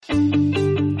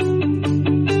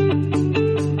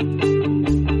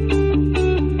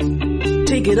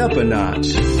take it up a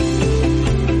notch.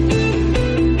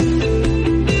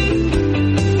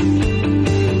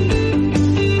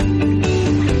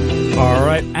 All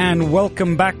right, and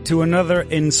welcome back to another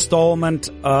installment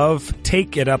of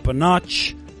Take It Up a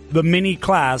Notch, the mini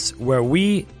class where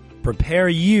we prepare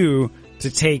you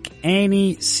to take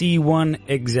any C1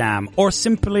 exam or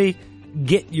simply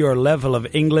get your level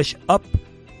of English up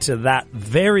to that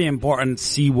very important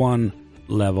C1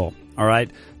 level. All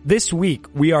right, this week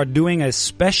we are doing a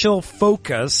special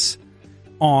focus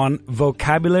on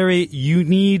vocabulary you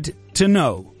need to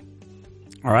know.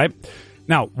 All right.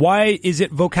 Now, why is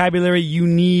it vocabulary you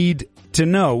need to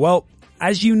know? Well,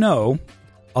 as you know,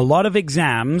 a lot of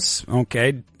exams,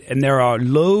 okay, and there are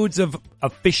loads of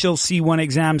official C1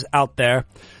 exams out there,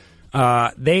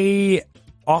 they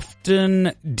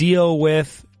often deal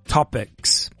with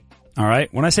topics, all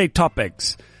right? When I say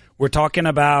topics, we're talking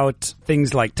about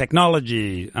things like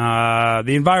technology, the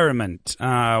environment,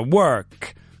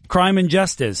 work, crime and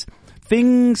justice,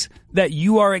 things that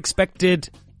you are expected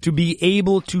to be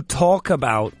able to talk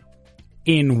about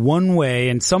in one way,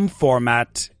 in some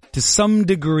format, to some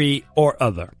degree or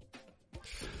other.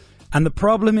 And the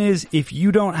problem is, if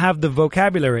you don't have the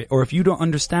vocabulary, or if you don't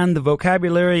understand the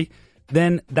vocabulary,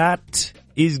 then that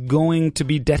is going to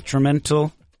be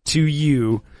detrimental to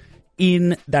you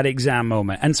in that exam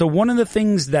moment. And so one of the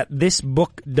things that this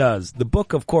book does, the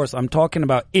book, of course, I'm talking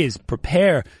about is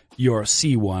Prepare Your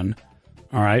C1,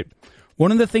 all right?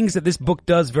 One of the things that this book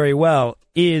does very well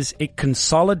is it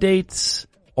consolidates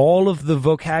all of the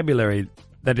vocabulary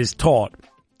that is taught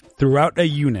throughout a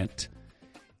unit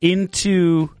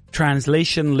into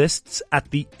translation lists at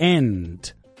the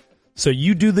end. So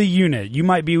you do the unit. You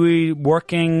might be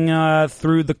working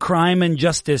through the crime and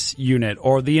justice unit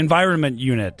or the environment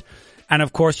unit. And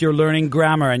of course, you're learning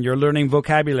grammar and you're learning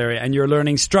vocabulary and you're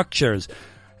learning structures.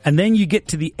 And then you get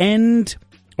to the end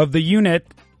of the unit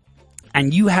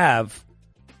and you have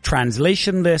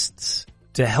translation lists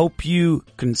to help you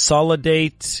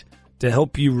consolidate, to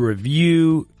help you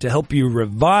review, to help you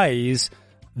revise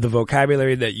the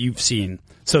vocabulary that you've seen.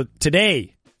 So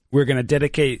today, we're going to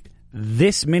dedicate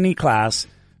this mini class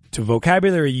to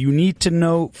vocabulary you need to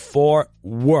know for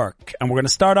work. And we're going to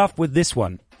start off with this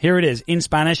one. Here it is in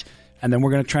Spanish, and then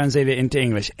we're going to translate it into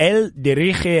English. Él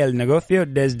dirige el negocio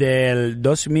desde el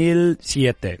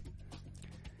 2007.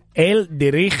 Él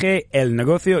dirige el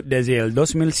negocio desde el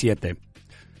 2007.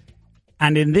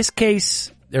 And in this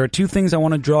case, there are two things I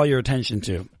want to draw your attention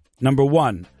to. Number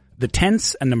one, the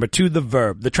tense, and number two, the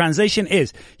verb. The translation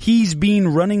is, he's been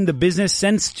running the business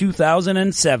since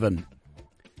 2007.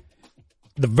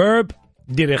 The verb,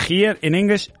 dirigir in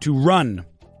English, to run.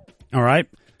 All right?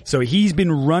 So he's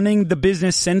been running the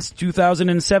business since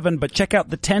 2007, but check out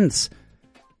the tense.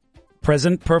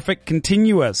 Present perfect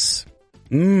continuous.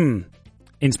 In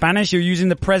Spanish, you're using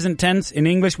the present tense. In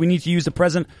English, we need to use the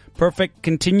present perfect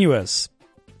continuous.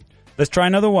 Let's try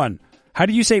another one. How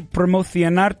do you say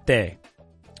promocionarte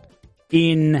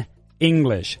in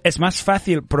English? Es más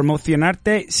fácil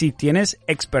promocionarte si tienes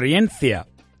experiencia.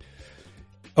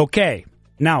 Okay.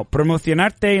 Now,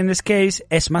 promocionarte in this case,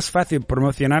 es más fácil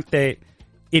promocionarte.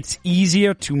 It's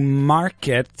easier to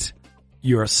market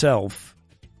yourself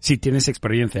si tienes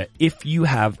experiencia, if you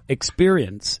have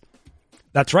experience.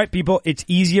 That's right, people. It's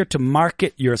easier to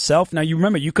market yourself. Now, you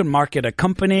remember, you can market a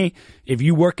company. If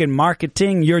you work in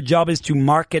marketing, your job is to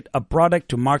market a product,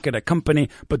 to market a company.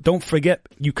 But don't forget,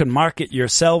 you can market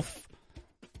yourself.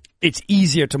 It's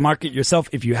easier to market yourself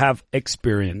if you have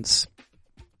experience.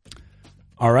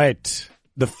 All right.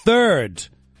 The third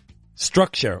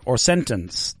structure or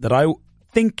sentence that I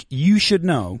think you should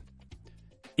know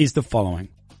is the following.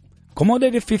 ¿Cómo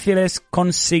de difícil es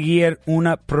conseguir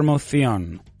una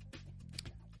promoción?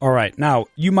 All right. Now,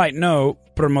 you might know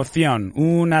promoción,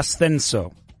 un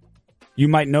ascenso. You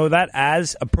might know that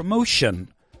as a promotion.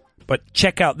 But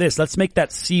check out this. Let's make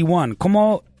that C1.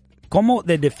 ¿Cómo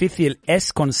de difícil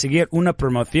es conseguir una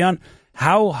promoción?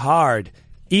 How hard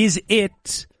is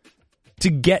it to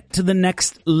get to the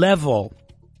next level?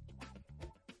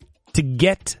 To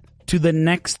get to the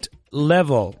next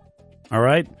level. All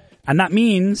right? And that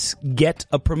means get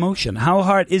a promotion. How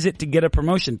hard is it to get a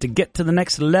promotion? To get to the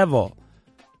next level?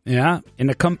 Yeah, in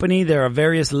a company, there are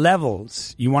various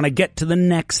levels. You want to get to the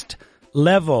next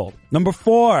level. Number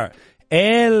 4,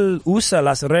 él usa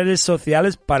las redes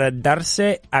sociales para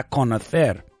darse a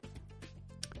conocer.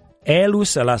 Él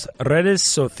usa las redes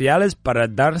sociales para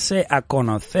darse a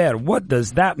conocer. What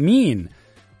does that mean?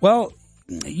 Well,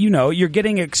 you know, you're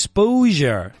getting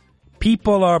exposure.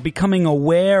 People are becoming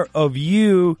aware of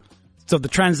you. So the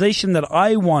translation that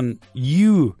I want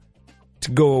you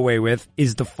to go away with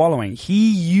is the following.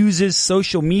 He uses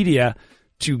social media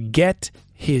to get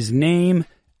his name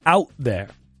out there.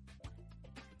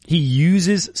 He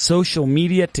uses social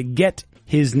media to get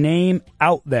his name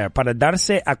out there, para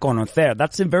darse a conocer.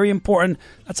 That's a very important,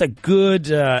 that's a good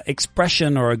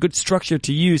expression or a good structure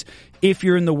to use if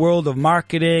you're in the world of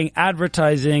marketing,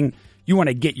 advertising. You want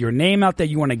to get your name out there.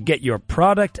 You want to get your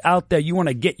product out there. You want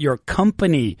to get your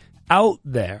company out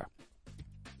there.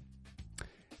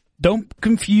 Don't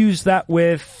confuse that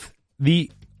with the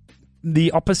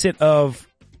opposite of,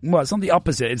 well, it's not the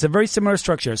opposite. It's a very similar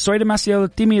structure. Soy demasiado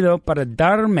tímido para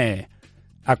darme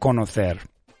a conocer.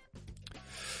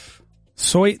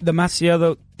 Soy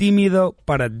demasiado tímido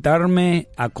para darme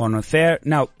a conocer.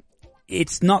 Now,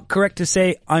 it's not correct to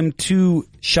say I'm too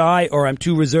shy or I'm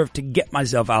too reserved to get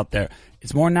myself out there.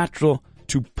 It's more natural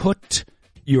to put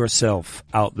yourself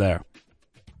out there.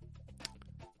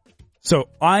 So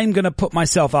I'm going to put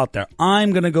myself out there.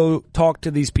 I'm going to go talk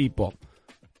to these people.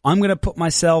 I'm going to put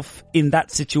myself in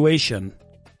that situation.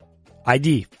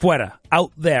 ID, fuera,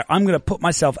 out there. I'm going to put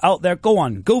myself out there. Go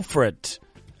on, go for it.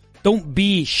 Don't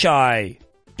be shy,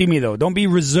 tímido. Don't be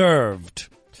reserved.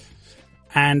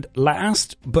 And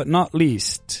last but not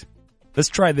least, let's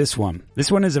try this one.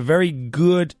 This one is a very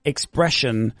good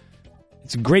expression.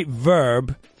 It's a great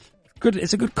verb.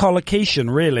 It's a good collocation,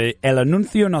 really. El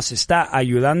anuncio nos está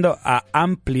ayudando a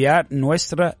ampliar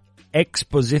nuestra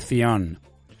exposición.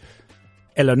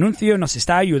 El anuncio nos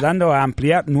está ayudando a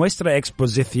ampliar nuestra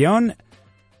exposición.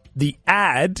 The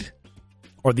ad,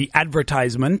 or the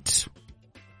advertisement,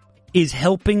 is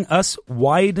helping us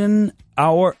widen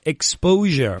our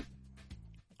exposure.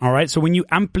 All right, so when you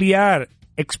ampliar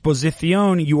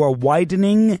exposición, you are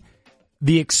widening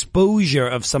the exposure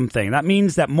of something. That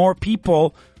means that more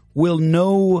people will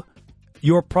know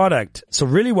your product. So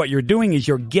really what you're doing is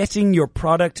you're getting your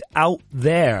product out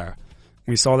there.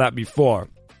 We saw that before.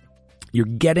 You're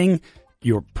getting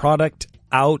your product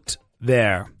out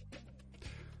there.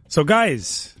 So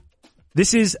guys,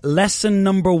 this is lesson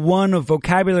number 1 of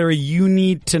vocabulary you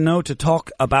need to know to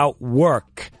talk about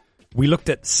work. We looked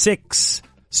at 6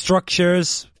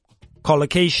 structures,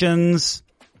 collocations,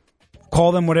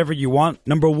 call them whatever you want.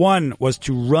 Number 1 was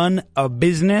to run a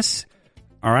business.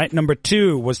 All right. Number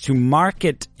 2 was to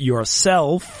market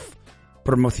yourself,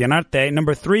 promocionarte.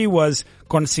 Number 3 was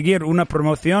conseguir una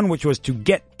promoción, which was to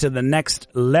get to the next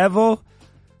level.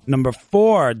 Number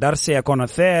 4, darse a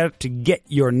conocer, to get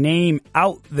your name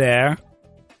out there.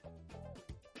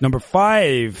 Number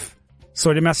 5,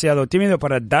 soy demasiado tímido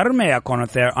para darme a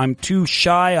conocer. I'm too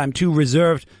shy, I'm too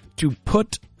reserved to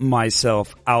put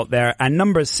myself out there. And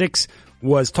number 6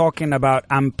 was talking about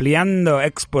ampliando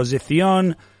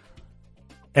exposición.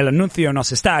 El anuncio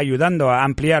nos está ayudando a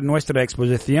ampliar nuestra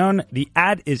exposición. The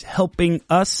ad is helping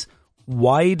us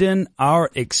widen our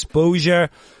exposure.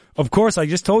 Of course, I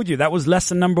just told you that was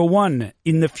lesson number 1.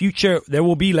 In the future, there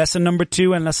will be lesson number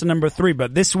 2 and lesson number 3.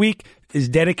 But this week is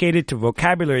dedicated to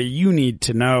vocabulary you need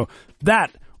to know.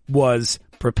 That was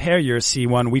Prepare Your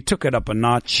C1. We took it up a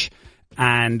notch.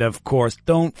 And of course,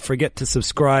 don't forget to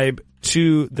subscribe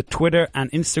to the Twitter and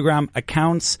Instagram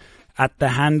accounts at the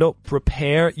handle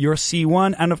Prepare Your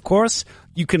C1. And of course,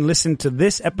 you can listen to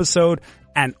this episode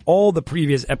and all the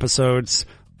previous episodes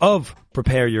of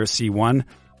Prepare Your C1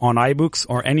 on iBooks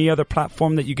or any other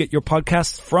platform that you get your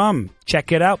podcasts from.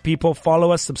 Check it out, people.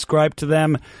 Follow us, subscribe to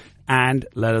them, and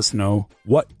let us know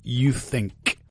what you think.